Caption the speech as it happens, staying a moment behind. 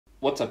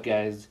What's up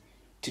guys,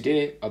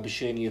 today I'll be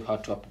showing you how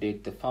to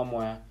update the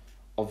firmware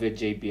of your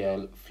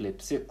JBL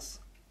Flip 6.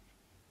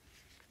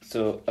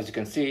 So as you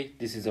can see,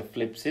 this is a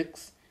Flip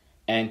 6,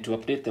 and to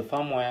update the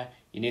firmware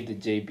you need the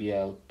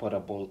JBL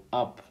Portable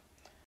app.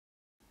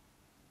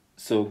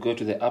 So go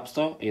to the App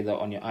Store either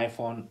on your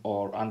iPhone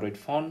or Android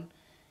phone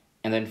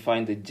and then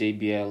find the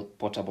JBL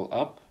Portable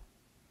app.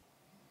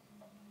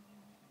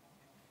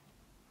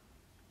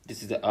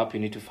 This is the app you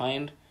need to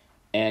find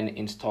and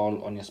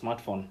install on your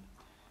smartphone.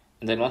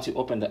 And then once you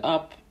open the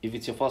app, if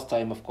it's your first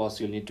time, of course,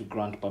 you'll need to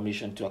grant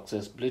permission to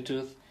access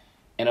Bluetooth.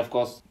 And of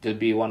course, there'll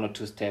be 1 or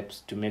 2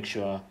 steps to make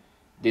sure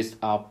this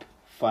app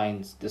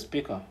finds the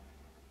speaker.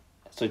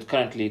 So it's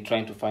currently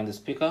trying to find the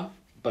speaker,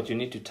 but you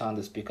need to turn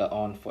the speaker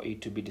on for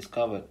it to be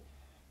discovered.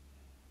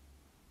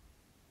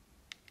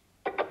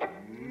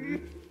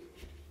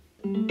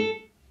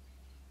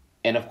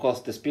 And of course,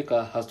 the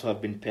speaker has to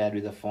have been paired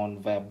with the phone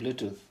via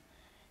Bluetooth.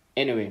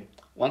 Anyway,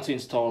 once you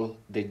install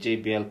the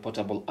JBL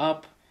Portable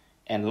app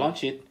and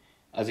launch it,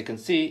 as you can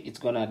see, it's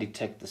gonna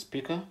detect the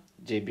speaker,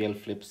 JBL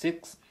Flip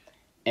 6,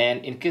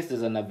 and in case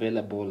there's an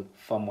available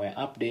firmware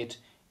update,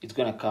 it's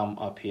gonna come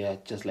up here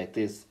just like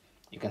this.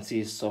 You can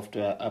see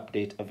software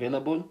update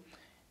available,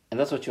 and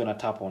that's what you wanna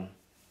tap on.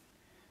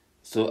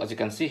 So as you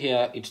can see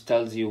here, it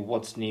tells you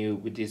what's new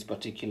with this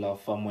particular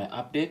firmware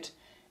update,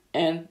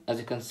 and as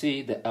you can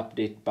see, the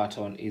update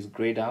button is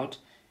grayed out,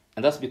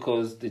 and that's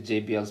because the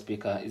JBL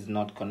speaker is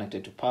not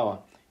connected to power.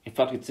 In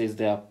fact, it says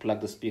there,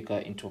 plug the speaker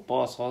into a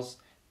power source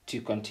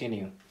to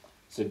continue.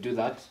 So do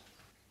that.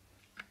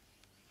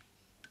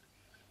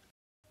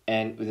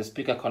 And with the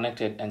speaker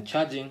connected and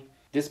charging,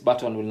 this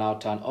button will now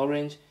turn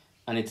orange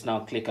and it's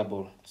now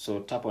clickable. So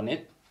tap on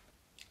it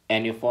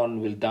and your phone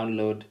will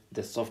download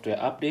the software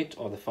update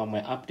or the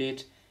firmware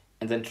update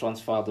and then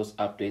transfer those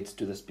updates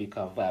to the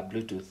speaker via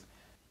Bluetooth.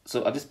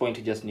 So at this point,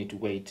 you just need to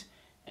wait,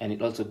 and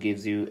it also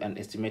gives you an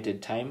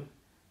estimated time.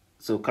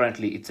 So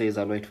currently it says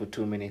I'll wait for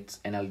 2 minutes,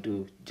 and I'll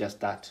do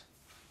just that.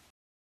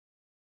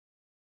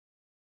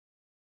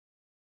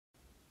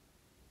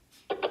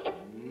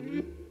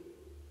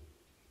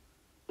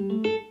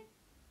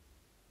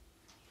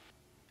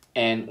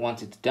 And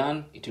once it's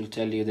done, it will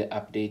tell you the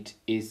update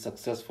is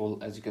successful,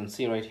 as you can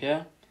see right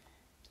here.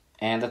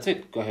 And that's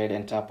it. Go ahead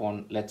and tap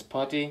on Let's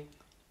Party,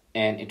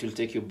 and it will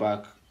take you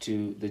back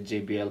to the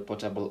JBL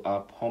Portable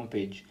app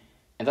homepage.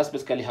 And that's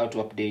basically how to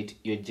update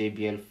your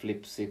JBL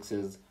Flip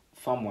 6's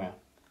firmware.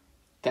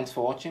 Thanks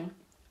for watching.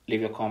 Leave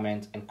your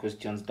comments and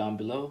questions down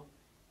below,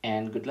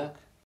 and good luck.